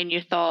align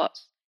your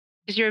thoughts,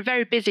 because you're a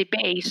very busy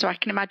bee, so I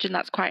can imagine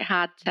that's quite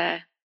hard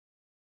to.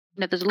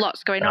 There's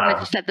lots going on.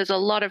 As you said, there's a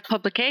lot of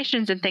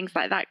publications and things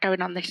like that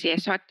going on this year.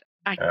 So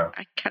I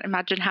can't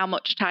imagine how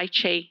much Tai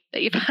Chi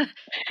that you've had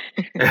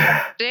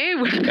to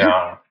do.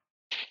 Yeah.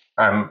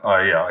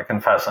 I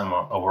confess I'm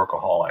a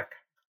workaholic.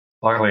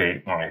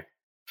 Luckily, my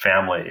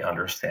family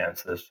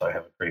understands this.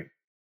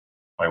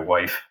 My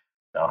wife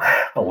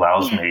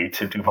allows me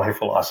to do my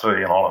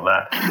philosophy and all of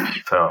that.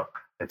 So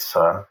it's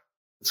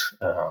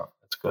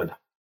good.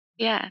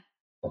 Yeah.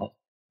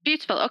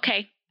 Beautiful.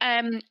 Okay.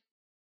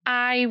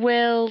 I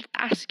will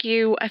ask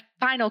you a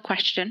final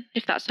question,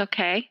 if that's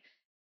okay.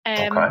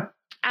 Okay.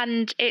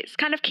 And it's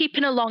kind of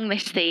keeping along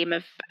this theme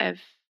of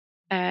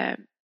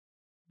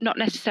not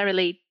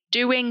necessarily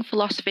doing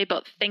philosophy,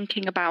 but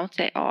thinking about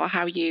it, or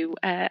how you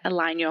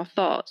align your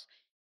thoughts.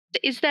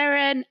 Is there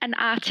an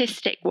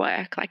artistic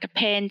work, like a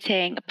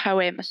painting, a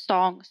poem, a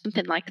song,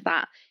 something like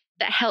that,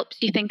 that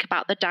helps you think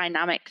about the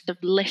dynamics of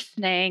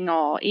listening,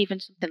 or even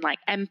something like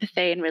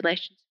empathy in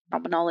relation to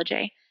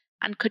phenomenology?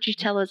 And could you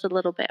tell us a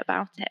little bit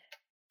about it?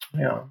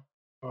 Yeah.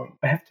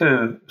 I have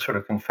to sort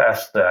of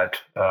confess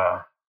that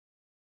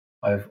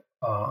I've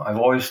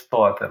always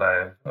thought that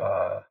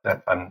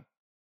that I'm,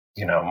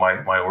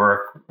 my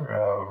work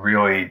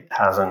really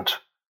hasn't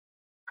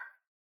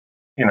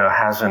made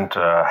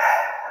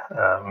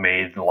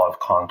a lot of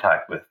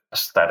contact with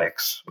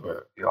aesthetics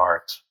or the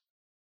arts.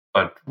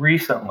 But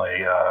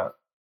recently,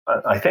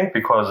 I think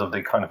because of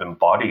the kind of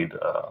embodied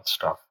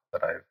stuff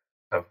that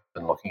I've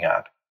been looking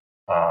at,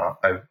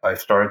 I've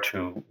started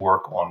to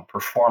work on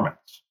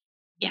performance.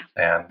 Yeah.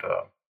 And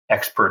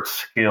expert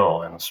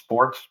skill in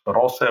sports, but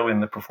also in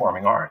the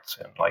performing arts,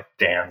 and like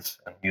dance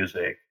and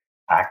music,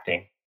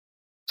 acting.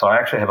 So I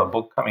actually have a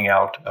book coming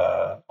out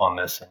on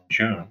this in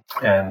June,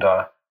 and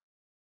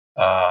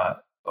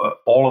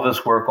all of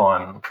this work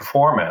on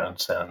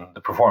performance and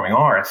the performing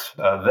arts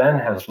then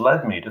has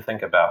led me to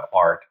think about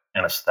art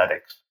and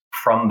aesthetics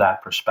from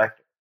that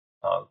perspective.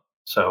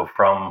 So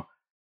from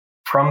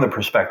the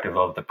perspective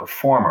of the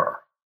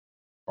performer,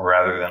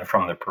 rather than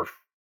from the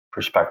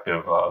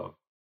perspective of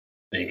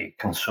the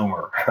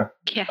consumer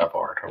of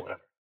art or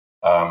whatever.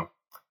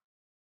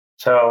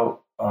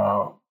 So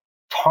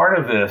part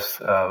of this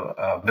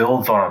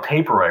builds on a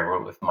paper I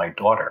wrote with my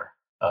daughter,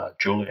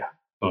 Julia,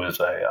 who is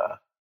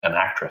an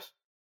actress.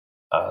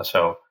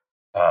 So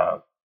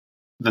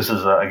this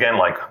is again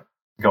like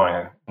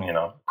going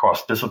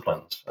across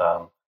disciplines.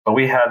 But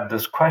we had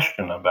this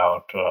question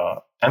about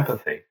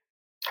empathy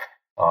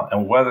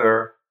and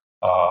whether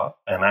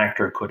an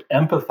actor could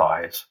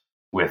empathize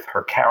with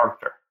her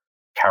character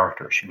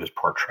she was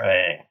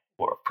portraying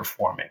or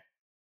performing.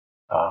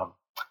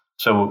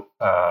 So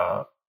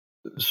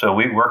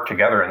we worked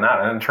together in that,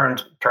 and it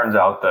turns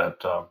out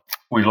that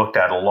we looked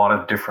at a lot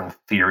of different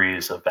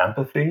theories of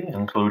empathy,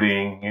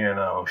 including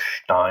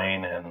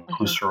Stein and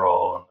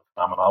Husserl and the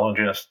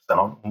phenomenologists,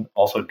 and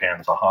also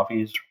Dan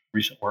Zahavi's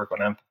recent work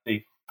on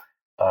empathy.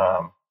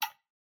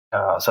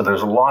 So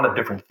there's a lot of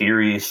different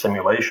theories,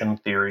 simulation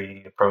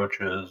theory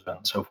approaches,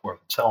 and so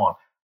forth and so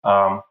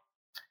on.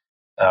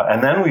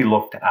 And then we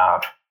looked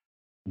at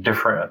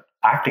different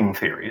acting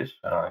theories.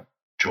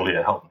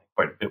 Julia helped me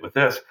quite a bit with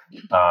this.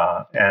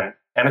 And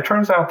it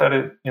turns out that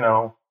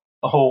the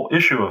whole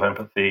issue of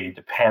empathy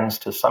depends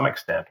to some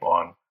extent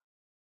on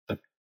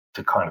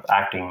the kind of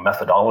acting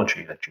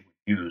methodology that you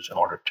would use in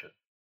order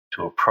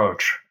to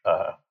approach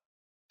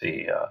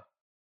the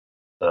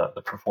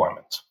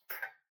performance.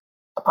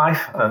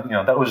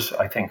 That was,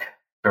 I think,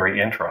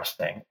 very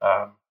interesting.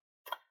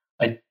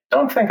 I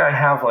don't think I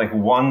have like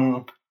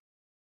one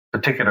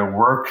particular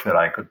work that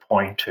I could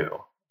point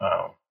to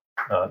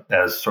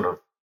as sort of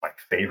my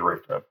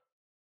favorite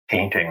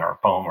painting or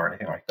poem or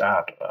anything like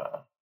that.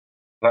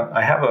 But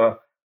I have a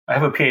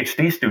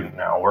PhD student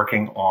now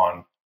working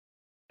on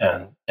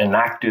an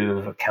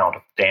enactive account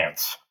of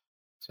dance.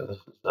 So this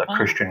is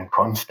Christian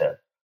Kronstedt,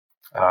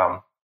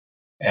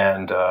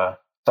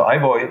 so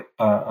I've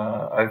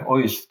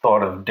always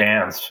thought of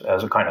dance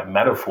as a kind of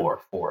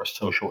metaphor for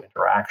social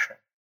interaction,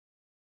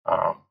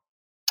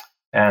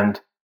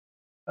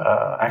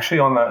 actually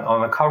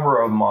on the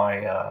cover of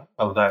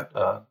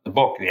the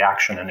book, the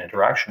Action and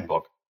Interaction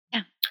book,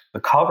 the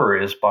cover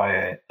is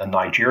by a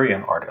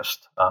Nigerian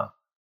artist,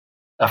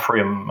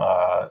 Ephraim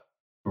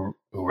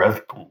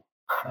Urevpu,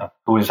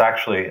 who is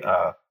actually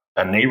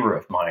a neighbor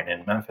of mine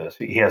in Memphis.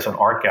 He has an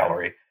art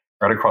gallery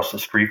right across the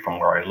street from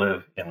where I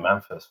live in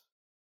Memphis.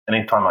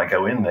 Anytime I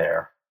go in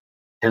there,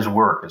 his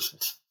work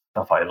is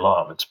stuff I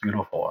love. It's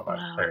beautiful,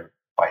 and if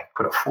I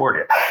could afford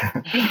it,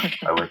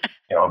 I would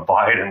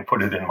buy it and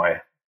put it in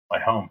my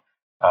home.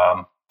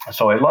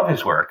 So I love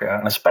his work,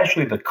 and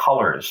especially the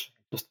colors.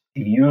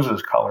 He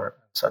uses color in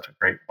such a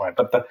great way.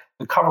 But the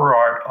cover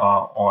art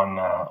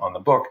on the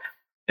book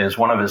is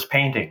one of his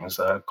paintings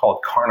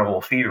called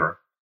Carnival Fever,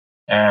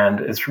 and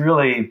it's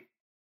really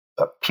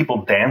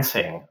people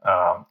dancing,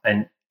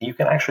 and you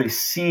can actually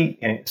see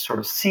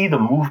the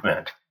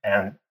movement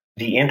and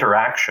the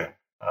interaction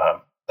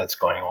that's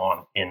going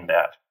on in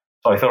that.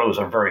 So I thought it was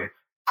a very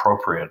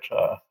appropriate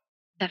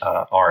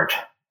art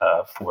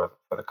for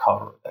the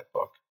cover of that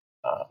book.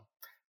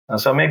 And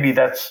so maybe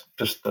that's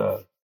just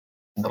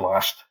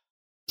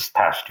this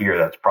past year.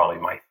 That's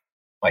probably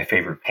my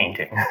favorite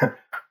painting.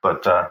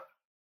 But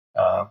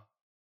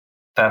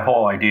that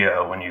whole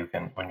idea when you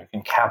can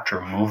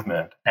capture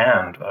movement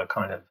and a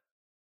kind of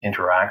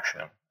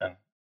interaction, and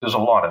there's a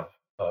lot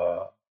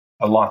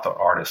that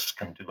artists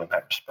can do in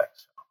that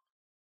respect.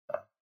 So,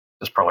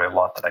 there's probably a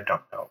lot that I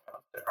don't know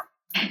about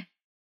there.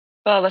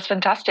 Well, that's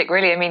fantastic,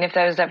 really. I mean, if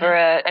there was ever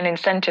an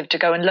incentive to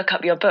go and look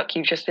up your book,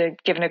 you've just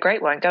given a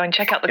great one. Go and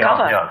check out the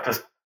cover. Yeah,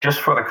 just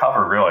for the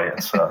cover, really.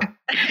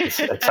 It's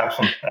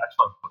excellent.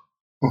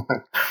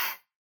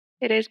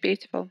 It is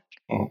beautiful.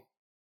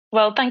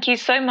 Well, thank you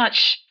so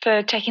much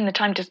for taking the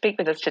time to speak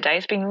with us today.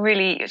 It's been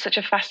really such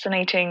a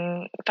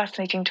fascinating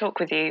talk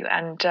with you.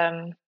 And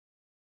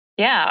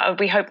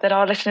we hope that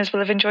our listeners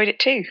will have enjoyed it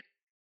too.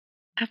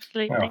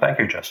 Absolutely. Well, thank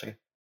you, Jessie.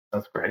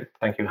 That's great.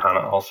 Thank you,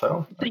 Hannah,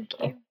 also. Thank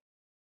you.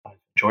 I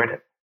enjoyed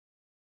it.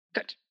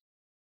 Good.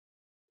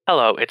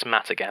 Hello, it's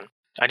Matt again.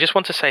 I just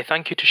want to say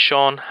thank you to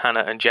Sean,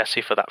 Hannah, and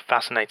Jessie for that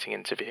fascinating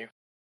interview.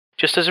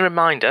 Just as a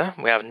reminder,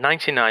 we have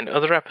 99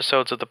 other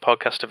episodes of the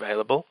podcast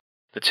available,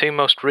 the 2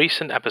 most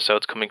recent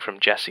episodes coming from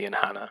Jessie and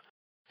Hannah.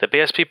 The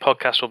BSP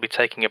podcast will be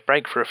taking a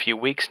break for a few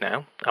weeks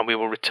now, and we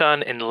will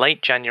return in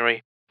late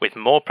January with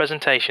more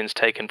presentations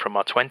taken from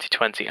our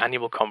 2020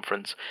 annual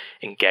conference,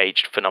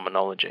 Engaged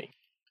Phenomenology.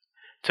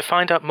 To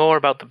find out more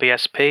about the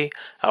BSP,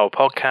 our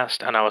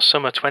podcast, and our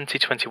summer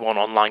 2021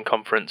 online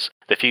conference,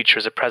 The Future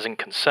is a Present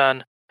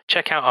Concern,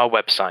 check out our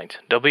website,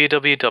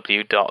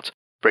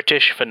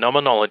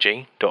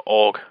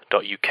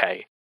 www.britishphenomenology.org.uk,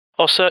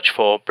 or search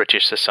for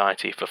British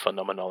Society for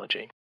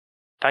Phenomenology.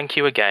 Thank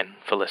you again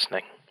for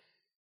listening.